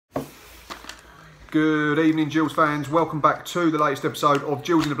Good evening, Gills fans. Welcome back to the latest episode of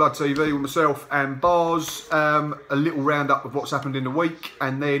Gills in the Blood TV with myself and Bars. A little roundup of what's happened in the week,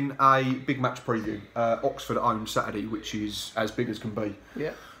 and then a big match preview. Oxford at home Saturday, which is as big as can be.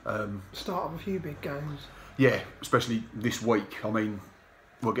 Yeah. Start of a few big games. Yeah, especially this week. I mean,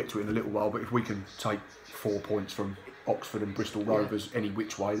 we'll get to it in a little while, but if we can take 4 points from Oxford and Bristol Rovers any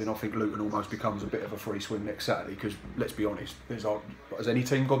which way, then I think Luton almost becomes a bit of a free swim next Saturday, because let's be honest, has any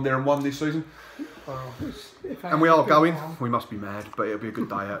team gone there and won this season? Well, and we are going. We must be mad, but it'll be a good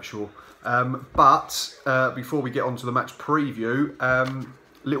day out, sure. But before we get on to the match preview, a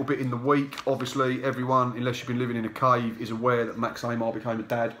little bit in the week. Obviously, everyone, unless you've been living in a cave, is aware that Max Amar became a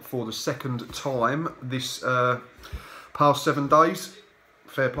dad for the second time this past 7 days.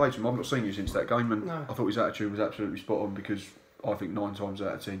 Fair play to him. I've not seen you since that game, and no. I thought his attitude was absolutely spot on, because I think 9 times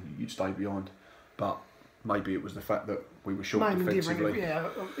out of 10 you'd stay behind. But maybe it was the fact that we were short defensively. Yeah,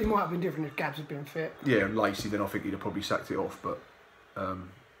 it might have been different if Gabs had been fit. Yeah, and Lacey, then I think he'd have probably sacked it off. But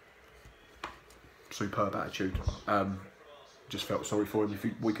superb attitude. Just felt sorry for him. If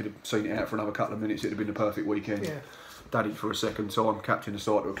we could have seen it out for another couple of minutes, it'd have been a perfect weekend. Yeah. Daddy for a second time, captain the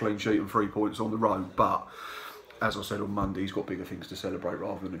side to a clean sheet and 3 points on the road. But as I said on Monday, he's got bigger things to celebrate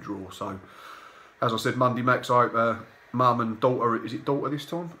rather than a draw. So, as I said, Monday, Max, I hope mum and daughter, is it daughter this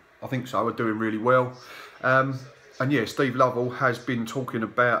time? I think so, are doing really well. And yeah, Steve Lovell has been talking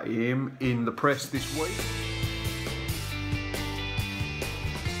about him in the press this week.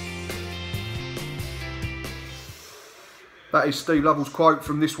 That is Steve Lovell's quote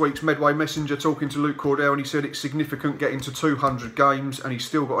from this week's Medway Messenger, talking to Luke Cordell, and he said it's significant getting to 200 games, and he's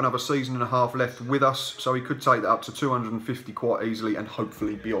still got another season and a half left with us, so he could take that up to 250 quite easily, and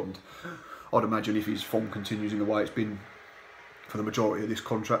hopefully beyond. I'd imagine if his form continues in the way it's been for the majority of this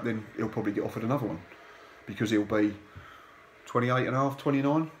contract, then he'll probably get offered another one, because he'll be 28 and a half,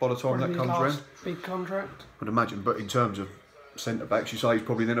 29 by the time that comes around. Big contract. I'd imagine, but in terms of centre-backs, you say he's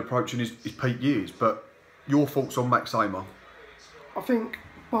probably then approaching his peak years. But your thoughts on Max Amar? I think,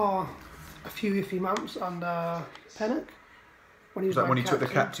 bar a few iffy months under Pennock, when he was when he took the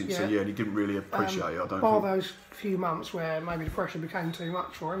captaincy, yeah, and he didn't really appreciate it, I don't think. Bar those few months where maybe the pressure became too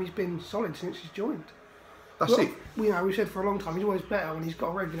much for him, he's been solid since he's joined. That's it. You know, we said for a long time, he's always better when he's got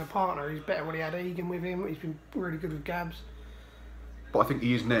a regular partner. He's better when he had Egan with him. He's been really good with Gabs. But I think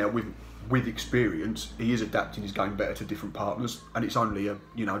he is now, with experience, he is adapting his game better to different partners, and it's only a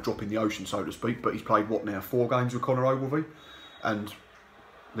drop in the ocean, so to speak. But he's played what now, 4 games with Conor Ogilvie, and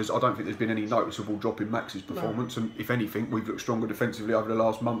I don't think there's been any noticeable drop in Max's performance. No. And if anything, we've looked stronger defensively over the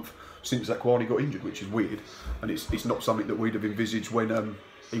last month since Zakwani got injured, which is weird, and it's not something that we'd have envisaged when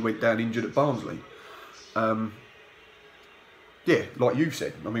he went down injured at Barnsley. Yeah, like you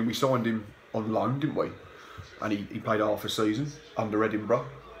said, I mean, we signed him on loan, didn't we? And he played half a season under Edinburgh.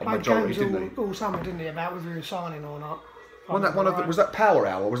 Played games all summer, didn't he, about whether he was signing or not. Was that Power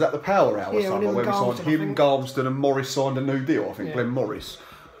Hour? Was that the Power Hour summer where we signed him, Garmston and Morris signed a new deal? I think, yeah. Glenn Morris.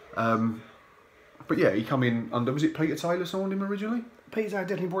 But yeah, he come in under, was it Peter Taylor signed him originally? Peter Taylor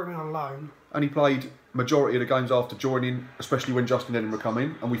definitely brought him in on loan. And he played majority of the games after joining, especially when Justin Edinburgh come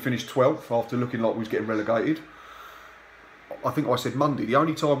in, and we finished 12th after looking like we was getting relegated. I think I said Monday, the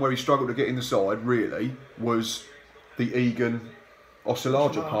only time where he struggled to get in the side, really, was the Egan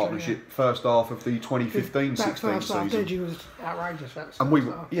Oscillaja partnership, yeah. First half of the 2015-16 season. He was outrageous. And we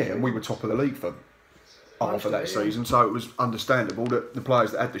were top of the league for half of that season, so it was understandable that the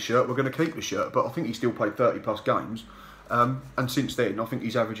players that had the shirt were going to keep the shirt. But I think he still played 30 plus games, and since then I think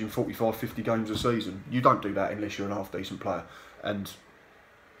he's averaging 45-50 games a season. You don't do that unless you're an half decent player. And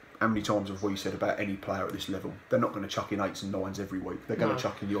how many times have we said about any player at this level, they're not going to chuck in 8s and 9s every week. They're going to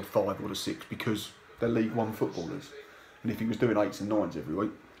chuck in the odd 5 or the 6, because they're League One footballers. And if he was doing 8s and 9s every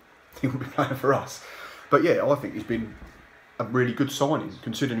week, he wouldn't be playing for us. But yeah, I think he's been a really good signing,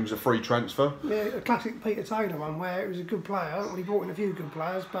 considering he was a free transfer. Yeah, a classic Peter Taylor one, where he was a good player. Well, he brought in a few good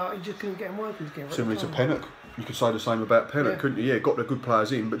players, but he just couldn't get them working together. Similar to Pennock. You could say the same about Pennock, couldn't you? Yeah, got the good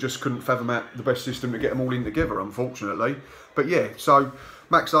players in, but just couldn't fathom out the best system to get them all in together, unfortunately. But yeah, so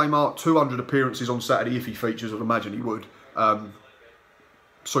Max Amar, 200 appearances on Saturday. If he features, I'd imagine he would.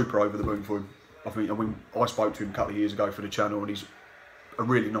 Super over the moon for him. I mean, I spoke to him a couple of years ago for the channel, and he's a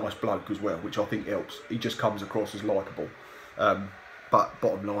really nice bloke as well, which I think helps. He just comes across as likeable. But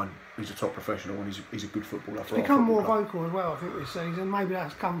bottom line, he's a top professional, and he's a good footballer. He's become more vocal as well, I think, this season. Maybe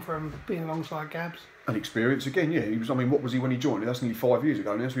that's come from being alongside Gabs. And experience again, yeah. He was. I mean, what was he when he joined? That's nearly 5 years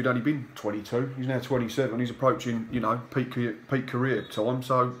ago now. So he'd only been 22. He's now 27. He's approaching, peak career time.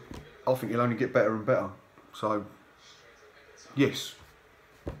 So I think he'll only get better and better. So yes,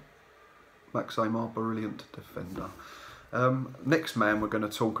 Max Amar, brilliant defender. Next man we're going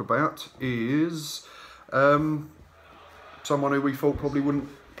to talk about is someone who we thought probably wouldn't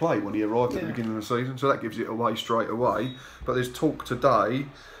play when he arrived at the beginning of the season, so that gives it away straight away. But there's talk today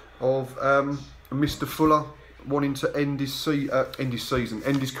of Mr. Fuller wanting to end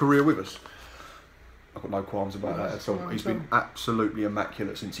his career with us. I've got no qualms about that at all. He's been absolutely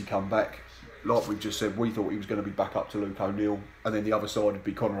immaculate since he come back. Like we've just said, we thought he was going to be back up to Luke O'Neill, and then the other side would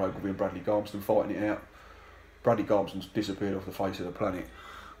be Conor Ogilvie and Bradley Garmston fighting it out. Bradley Garmston's disappeared off the face of the planet.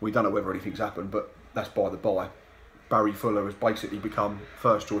 We don't know whether anything's happened, but that's by the by. Barry Fuller has basically become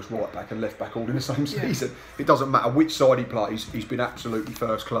first choice right back and left back all in the same season. It doesn't matter which side he plays, he's been absolutely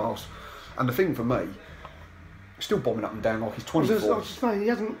first class. And the thing for me, still bombing up and down like he's 24. I was just saying, he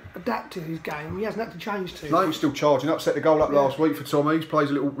hasn't adapted his game. He hasn't had to change too much. He's still charging up. Set the goal up last week for Tom Eves.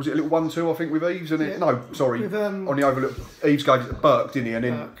 Plays a little, was it a little 1-2 I think with Eves? And no, sorry, with, on the overlook. Eves gave it to Burke, didn't he? And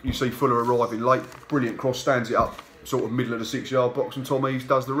then you see Fuller arriving late. Brilliant cross, stands it up sort of middle of the 6-yard box, and Tom Eves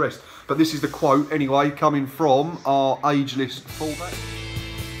does the rest. But this is the quote anyway, coming from our ageless fullback.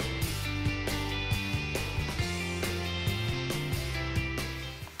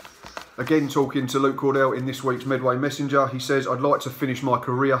 Again, talking to Luke Cordell in this week's Medway Messenger, he says, I'd like to finish my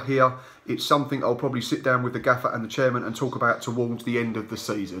career here. It's something I'll probably sit down with the gaffer and the chairman and talk about towards the end of the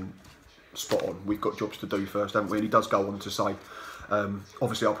season. Spot on. We've got jobs to do first, haven't we? And he does go on to say,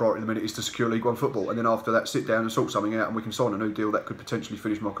 obviously our priority in the minute is to secure League One football, and then after that sit down and sort something out and we can sign a new deal that could potentially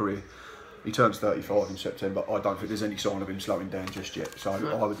finish my career. He turns 35 in September. I don't think there's any sign of him slowing down just yet, so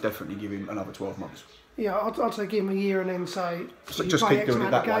I would definitely give him another 12 months. Yeah, I'd say give him a year and then say... So just keep doing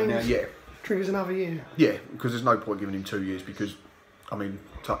it that way now, Triggers another year. Yeah, because there's no point giving him 2 years because, I mean,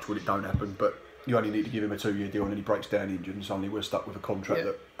 touch wood, it don't happen, but you only need to give him a 2-year deal and then he breaks down injured and suddenly we're stuck with a contract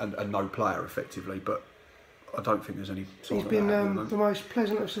and no player effectively, but I don't think there's any sign He's of been that the most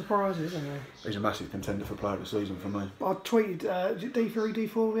pleasant of surprises, hasn't he? He's a massive contender for player of the season for me. I tweeted, was it D3,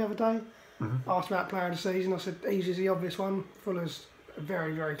 D4 the other day? Asked about player of the season. I said, Eves is the obvious one. Fuller's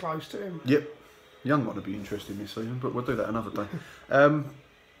very, very close to him. Yep. Young one to be interesting this season, but we'll do that another day.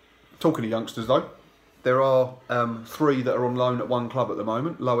 Talking of youngsters though, there are 3 that are on loan at one club at the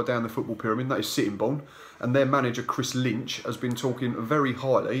moment, lower down the football pyramid, that is Sittingbourne, and their manager Chris Lynch has been talking very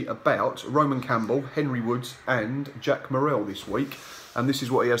highly about Roman Campbell, Henry Woods and Jack Morrell this week, and this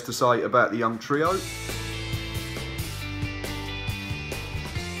is what he has to say about the young trio.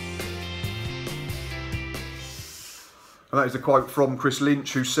 And that is a quote from Chris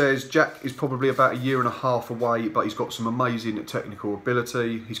Lynch, who says, Jack is probably about 1.5 years away, but he's got some amazing technical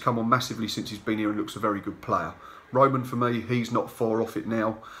ability. He's come on massively since he's been here and looks a very good player. Roman, for me, he's not far off it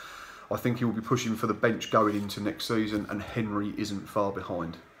now. I think he will be pushing for the bench going into next season, and Henry isn't far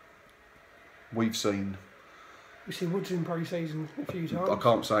behind. We've seen Woods in pre-season a few times. I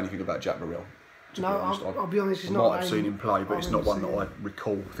can't say anything about Jack Morrell. No, I'll be honest, he's I not. might have seen him play, but it's not one that I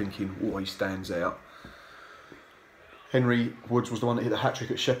recall thinking, oh, he stands out. Henry Woods was the one that hit the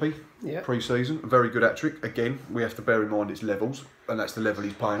hat-trick at Sheppey pre-season. A very good hat-trick. Again, we have to bear in mind its levels, and that's the level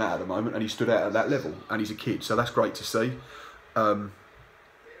he's playing at the moment, and he stood out at that level, and he's a kid, so that's great to see.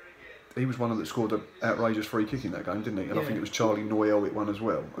 He was one of that scored an outrageous free kick in that game, didn't he? And I think it was Charlie Noyel that won as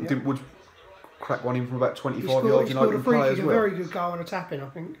well. And didn't Woods crack one in from about 25 yards in open play as well? A very good goal and a tap-in, I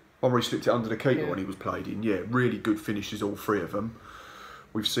think. One where he slipped it under the keeper when he was played in. Yeah, really good finishes, all 3 of them.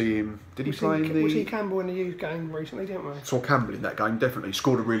 We've seen him. Did he play in the? We see Campbell in the youth game recently, didn't we? Saw Campbell in that game. Definitely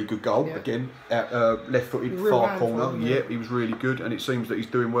scored a really good goal again. Left-footed, far corner. Yeah, he was really good, and it seems that he's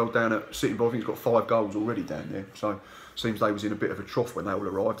doing well down at Sittingbourne. I think he's got 5 goals already down there. So seems they was in a bit of a trough when they all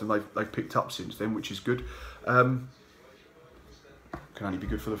arrived, and they've picked up since then, which is good. Can only be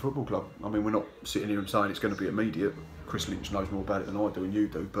good for the football club. I mean, we're not sitting here and saying it's going to be immediate. Chris Lynch knows more about it than I do, and you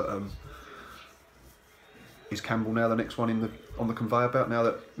do, but. Is Campbell now the next one on the conveyor belt now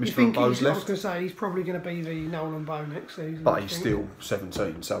that Mr. Bowe's left? I was going to say he's probably going to be the Nolan Bowe next season. But he's still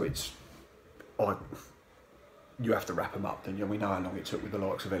 17, so you have to wrap him up, don't you? We know how long it took with the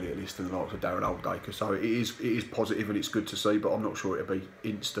likes of Elliot List and the likes of Darren Oldacre, so it is positive and it's good to see, but I'm not sure it'll be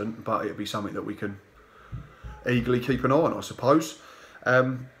instant, but it'll be something that we can eagerly keep an eye on, I suppose.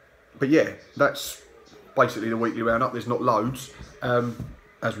 But yeah, that's basically the weekly roundup. There's not loads.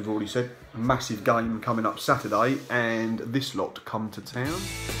 As we've already said, massive game coming up Saturday, and this lot come to town.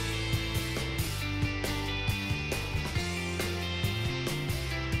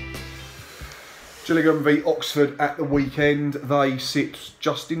 Gillingham v Oxford at the weekend. They sit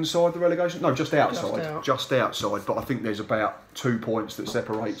just inside the relegation. No, just outside. Just outside, but I think there's about 2 points that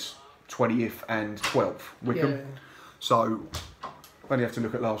separates 20th and 12th Wickham. Yeah. So only have to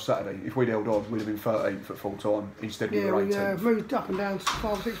look at last Saturday. If we'd held on, we'd have been 13th at full time. Instead, we were 18th. We moved up and down to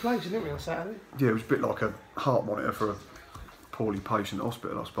 5 or 6 places, didn't we, on Saturday? Yeah, it was a bit like a heart monitor for poorly paced in the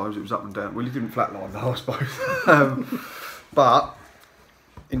hospital, I suppose. It was up and down. Well, he didn't flatline though, I suppose. But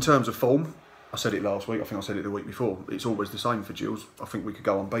in terms of form, I said it last week, I think I said it the week before, it's always the same for Gills. I think we could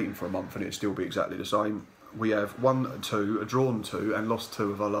go unbeaten for a month and it'd still be exactly the same. We have won 2, drawn 2 and lost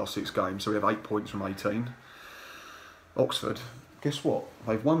 2 of our last 6 games, so we have 8 points from 18. Oxford, guess what?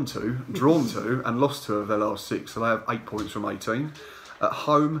 They've won 2, drawn 2 and lost 2 of their last 6, so they have 8 points from 18. At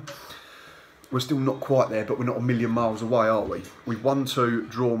home, we're still not quite there, but we're not a million miles away, are we? We've won 2,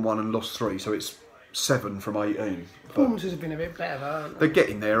 drawn 1 and lost 3, so it's 7 from 18. Performances have been a bit better, aren't they? They're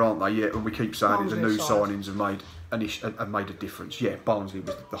getting there, aren't they? Yeah, and we keep saying the new side. signings have made a difference. Yeah, Barnsley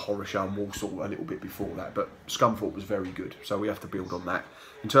was the horror show and Walsall a little bit before that, but Scunthorpe was very good, so we have to build on that.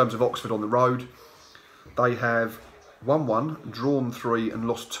 In terms of Oxford on the road, they have won 1, drawn 3 and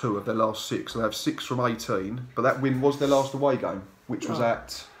lost 2 of their last 6, so they have 6 from 18, but that win was their last away game, which was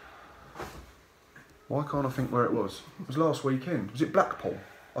at... Why can't I think where it was? It was last weekend. Was it Blackpool?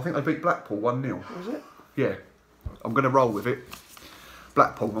 I think they beat Blackpool 1-0. Was it? Yeah. I'm going to roll with it.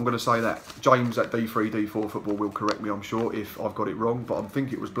 Blackpool, I'm going to say that. James at D3, D4 Football will correct me, I'm sure, if I've got it wrong, but I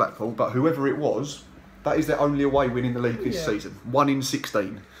think it was Blackpool. But whoever it was, that is their only away win in the league this season. 1 in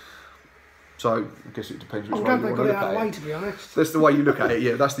 16. So, I guess it depends which way you want to look at it. I'm glad they got it out of the way, to be honest. That's the way you look at it,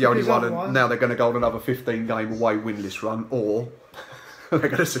 yeah. That's the only one, otherwise. and now they're going to go on another 15-game away winless run, or they're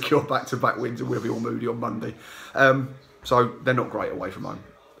going to secure back-to-back wins and we'll be all moody on Monday. So, they're not great away from home.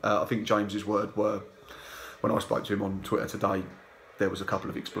 I think James's word were, when I spoke to him on Twitter today, there was a couple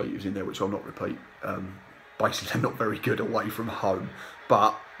of expletives in there which I'll not repeat. Basically, they're not very good away from home,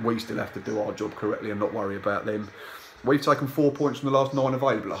 but we still have to do our job correctly and not worry about them. We've taken 4 points from the last 9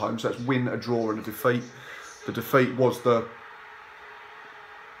 available at home, so that's win, a draw and a defeat. The defeat was the...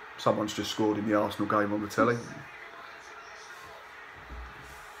 Someone's just scored in the Arsenal game on the telly.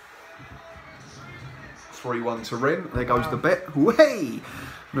 3-1 to Rennes. There goes the bet. Way!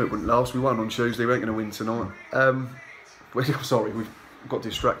 No, it wouldn't last. We won on Tuesday. We ain't going to win tonight. Sorry, we've got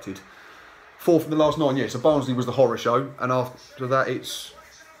distracted. 4 from the last 9, yeah. So Barnsley was the horror show, and after that, it's...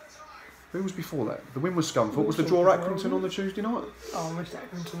 Who was before that? The win was Scunthorpe. Was the draw Accrington on the Tuesday night? Oh, I missed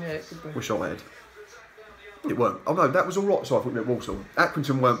Accrington, yeah, it could be. Wish I had. It weren't. Oh no, that was all right. So I thought at Walsall.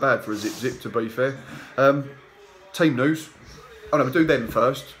 Accrington weren't bad for a zip, to be fair. Team news. Oh no, we'll do them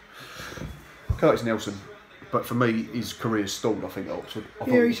first. Curtis Nelson. But for me, his career's stalled, I think, at Oxford.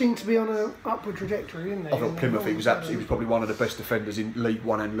 Yeah, he seemed to be on an upward trajectory, isn't he? I thought Plymouth, he was probably one of the best defenders in League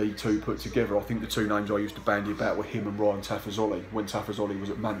 1 and League 2 put together. I think the 2 names I used to bandy about were him and Ryan Tafazolli, when Tafazolli was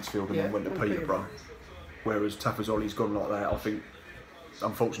at Mansfield and then went to Peterborough. Whereas Tafazolli's gone like that. I think,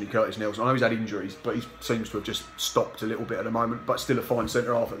 unfortunately, Curtis Nelson, I know he's had injuries, but he seems to have just stopped a little bit at the moment, but still a fine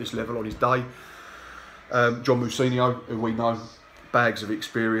centre-half at this level on his day. John Mousinho, who we know, bags of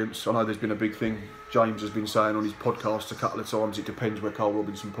experience. I know there's been a big thing James has been saying on his podcast a couple of times, it depends where Carl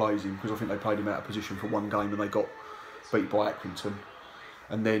Robinson plays him, because I think they played him out of position for 1 game and they got beat by Accrington,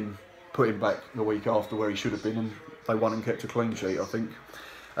 and then put him back the week after where he should have been, and they won and kept a clean sheet, I think.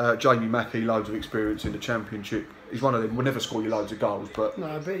 Jamie Mackey, loads of experience in the Championship. He's one of them, will never score you loads of goals, but,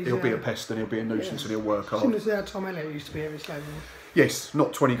 he'll be a pest and he'll be a nuisance and he'll work hard. Similar to how Tom Elliott used to be at this level. Yes,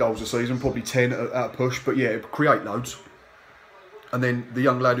 not 20 goals a season, probably 10 at a push, but yeah, create loads. And then the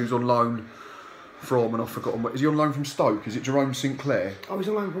young lad who's on loan from, and I've forgotten, is he on loan from Stoke? Is it Jerome Sinclair? Oh, he's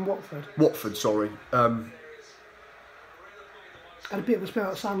on loan from Watford. Watford, sorry. Had a bit of a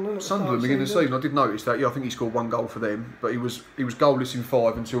spell at Sunderland. Sunderland beginning of the season, I did notice that. Yeah, I think he scored 1 goal for them, but he was goalless in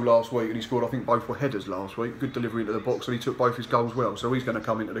 5 until last week, and he scored, I think, both were headers last week. Good delivery into the box, and he took both his goals well, so he's going to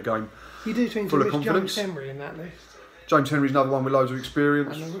come into the game you do seem full to of miss confidence. James Henry in that list. James Henry's another one with loads of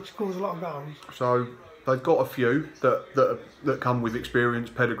experience. And he scores a lot of goals. So they've got a few that come with experience,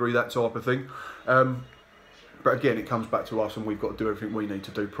 pedigree, that type of thing. But again, it comes back to us, and we've got to do everything we need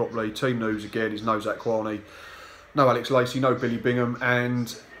to do properly. Team news again is no Zach Kwani, no Alex Lacey, no Billy Bingham,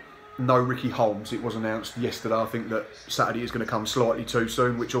 and no Ricky Holmes. It was announced yesterday, I think, that Saturday is going to come slightly too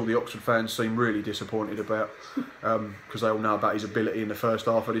soon, which all the Oxford fans seem really disappointed about, because they all know about his ability in the first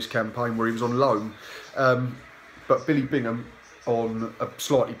half of this campaign where he was on loan. But Billy Bingham, on a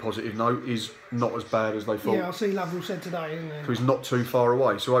slightly positive note, is not as bad as they thought. Yeah, I see Lovell said today, isn't he? So he's not too far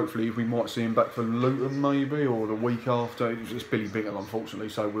away, so hopefully we might see him back for Luton maybe, or the week after. It's Billy Bingham, unfortunately,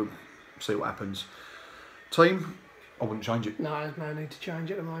 so we'll see what happens. Team, I wouldn't change it. No, there's no need to change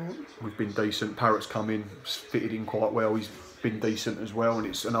at the moment. We've been decent. Parrott's come in, fitted in quite well. He's been decent as well, and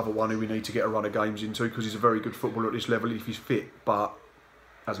it's another one who we need to get a run of games into, because he's a very good footballer at this level if he's fit, but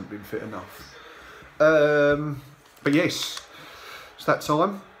hasn't been fit enough. But yes, it's that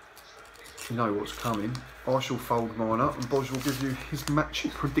time. You know what's coming. I shall fold mine up and Boz will give you his match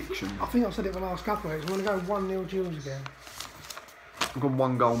prediction. I think I've said it the last couple of weeks. I'm going to go 1-0 Gills again. I've gone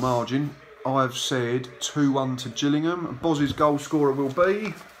 1 goal margin. I've said 2-1 to Gillingham. Boz's goal scorer will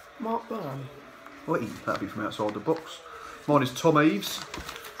be... Mark Byrne. Wait, that'll be from outside the box. Mine is Tom Eaves.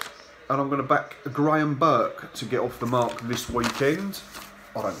 And I'm going to back Graham Burke to get off the mark this weekend.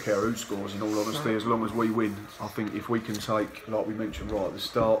 I don't care who scores, in all honesty, as long as we win. I think if we can take, like we mentioned right at the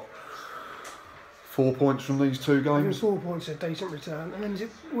start, 4 points from these 2 games. 4 points is a decent return. And then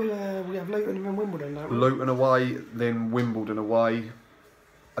we have Luton and then Wimbledon, don't we? Luton away, then Wimbledon away.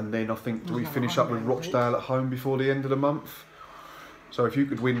 And then I think, do we finish up with Rochdale at home before the end of the month? So if you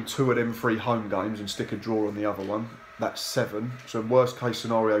could win 2 of them 3 home games and stick a draw on the other one, that's 7. So worst case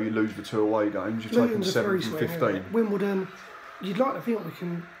scenario, you lose the 2 away games, you're taking 7 from 15. Wimbledon, you'd like to think we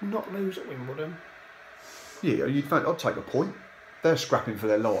can not lose at Wimbledon. Yeah, I'd take a point. They're scrapping for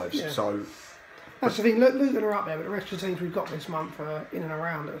their lives, Yeah. so... That's the thing, Luton are up there, but the rest of the teams we've got this month are in and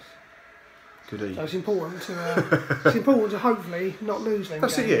around us. Goody. So it's important to hopefully not lose them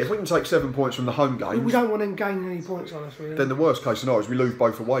That's games. it, yeah. If we can take 7 points from the home games... We don't want them gaining any points on us, really. Then the worst case scenario is we lose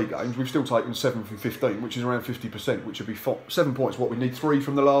both away games. We've still taken 7 from 15, which is around 50%, which would be 7 points. What, we need 3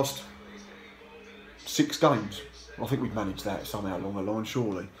 from the last 6 games? I think we'd manage that somehow along the line,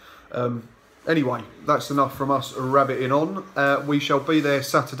 surely. Anyway, that's enough from us rabbiting on. We shall be there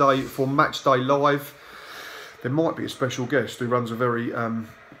Saturday for Matchday Live. There might be a special guest who runs a very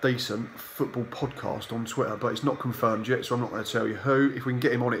decent football podcast on Twitter, but it's not confirmed yet, so I'm not going to tell you who. If we can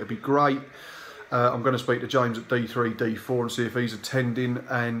get him on, it'd be great. I'm going to speak to James at D3, D4 and see if he's attending,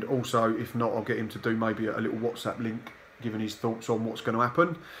 and also, if not, I'll get him to do maybe a little WhatsApp link giving his thoughts on what's going to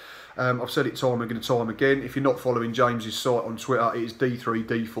happen. I've said it time and time again. If you're not following James's site on Twitter, it is D3,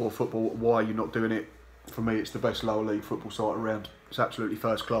 D4 Football. Why are you not doing it? For me, it's the best lower league football site around. It's absolutely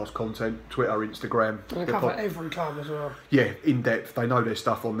first class content. Twitter, Instagram. And they cover every club as well. Yeah, in depth. They know their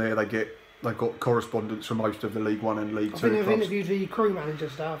stuff on there. They've got correspondence for most of the League One and League Two. I think they've clubs. interviewed the crew manager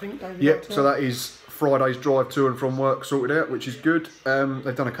today. I think. Yep. So that is Friday's drive to and from work sorted out, which is good.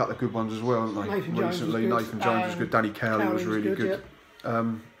 They've done a couple of good ones as well, haven't they? Nathan Jones recently. Nathan Jones was good. Danny Cowley was really good. Yep.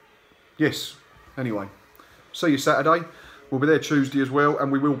 Yes. Anyway, see you Saturday. We'll be there Tuesday as well,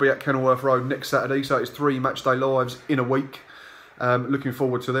 and we will be at Kenilworth Road next Saturday. So it's 3 Matchday Lives in a week. Looking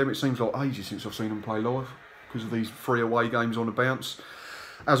forward to them. It seems like ages since I've seen them play live because of these 3 away games on the bounce.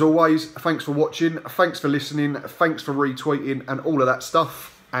 As always, thanks for watching, thanks for listening, thanks for retweeting and all of that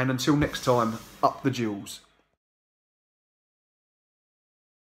stuff. And until next time, up the Jewels.